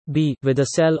b. With a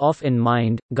sell-off in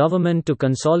mind, government to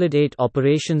consolidate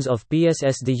operations of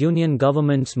PSS. The Union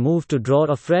government's move to draw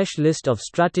a fresh list of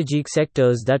strategic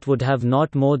sectors that would have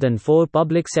not more than 4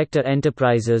 public sector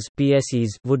enterprises (PSEs)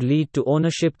 would lead to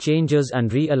ownership changes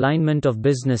and realignment of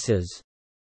businesses.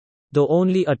 Though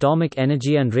only atomic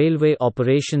energy and railway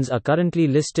operations are currently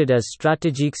listed as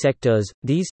strategic sectors,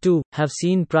 these, too, have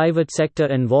seen private sector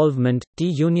involvement.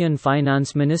 Union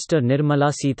Finance Minister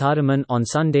Nirmala Sitharaman on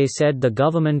Sunday said the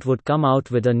government would come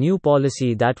out with a new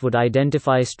policy that would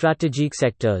identify strategic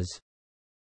sectors.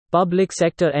 Public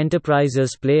sector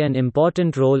enterprises play an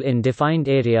important role in defined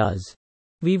areas.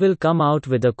 We will come out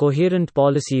with a coherent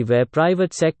policy where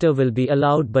private sector will be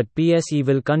allowed but PSE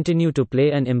will continue to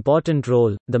play an important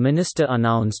role, the minister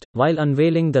announced, while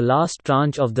unveiling the last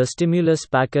tranche of the stimulus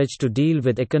package to deal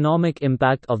with economic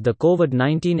impact of the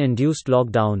COVID-19-induced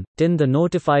lockdown. In the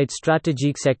notified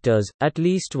strategic sectors, at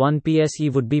least one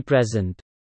PSE would be present.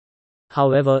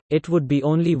 However, it would be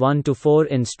only 1 to 4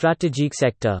 in strategic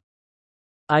sector.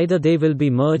 Either they will be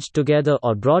merged together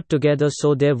or brought together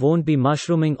so there won't be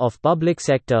mushrooming of public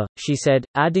sector, she said,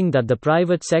 adding that the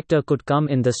private sector could come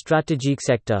in the strategic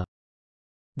sector.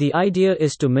 The idea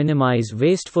is to minimize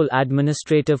wasteful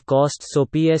administrative costs so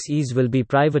PSEs will be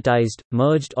privatized,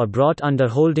 merged or brought under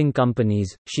holding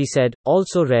companies, she said.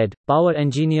 Also read, power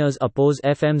engineers oppose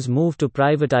FM's move to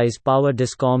privatize power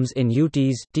discoms in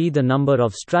UTs. The number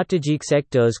of strategic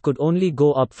sectors could only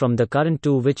go up from the current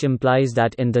 2, which implies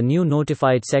that in the new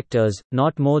notified sectors,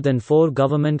 not more than 4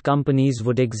 government companies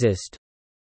would exist.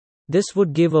 This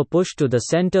would give a push to the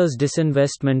centre's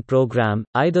disinvestment program,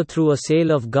 either through a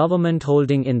sale of government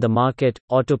holding in the market,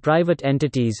 or to private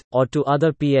entities, or to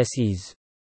other PSEs.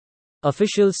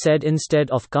 Officials said instead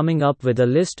of coming up with a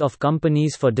list of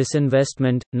companies for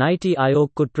disinvestment, Niti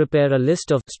Aayog could prepare a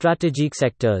list of strategic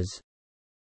sectors.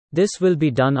 This will be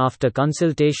done after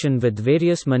consultation with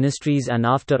various ministries and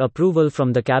after approval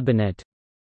from the cabinet.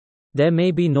 There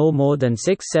may be no more than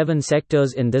 6-7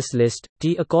 sectors in this list,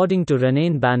 according to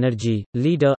Ranane Banerjee,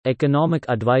 leader, Economic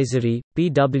Advisory,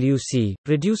 PwC.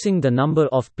 Reducing the number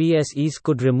of PSEs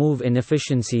could remove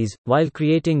inefficiencies, while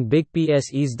creating big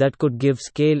PSEs that could give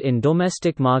scale in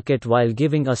domestic market while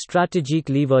giving a strategic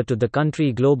lever to the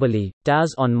country globally.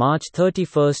 TAS on March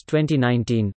 31,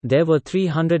 2019, there were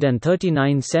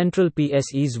 339 central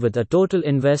PSEs with a total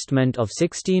investment of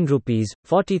Rs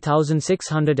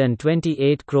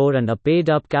 40,628 crore and a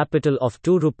paid-up capital of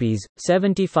Rs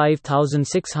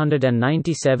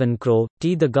 75,697 crore.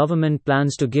 The government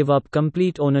plans to give up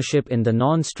complete ownership in the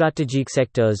non-strategic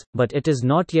sectors, but it is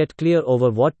not yet clear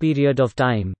over what period of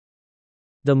time.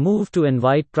 The move to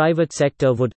invite private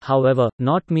sector would, however,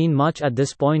 not mean much at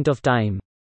this point of time.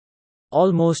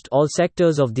 Almost all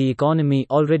sectors of the economy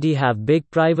already have big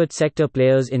private sector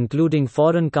players including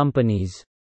foreign companies.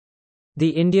 The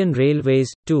Indian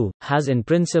Railways, too, has in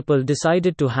principle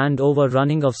decided to hand over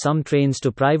running of some trains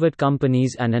to private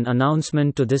companies and an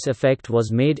announcement to this effect was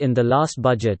made in the last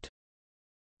budget.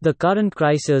 The current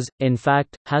crisis, in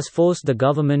fact, has forced the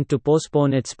government to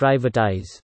postpone its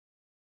privatize.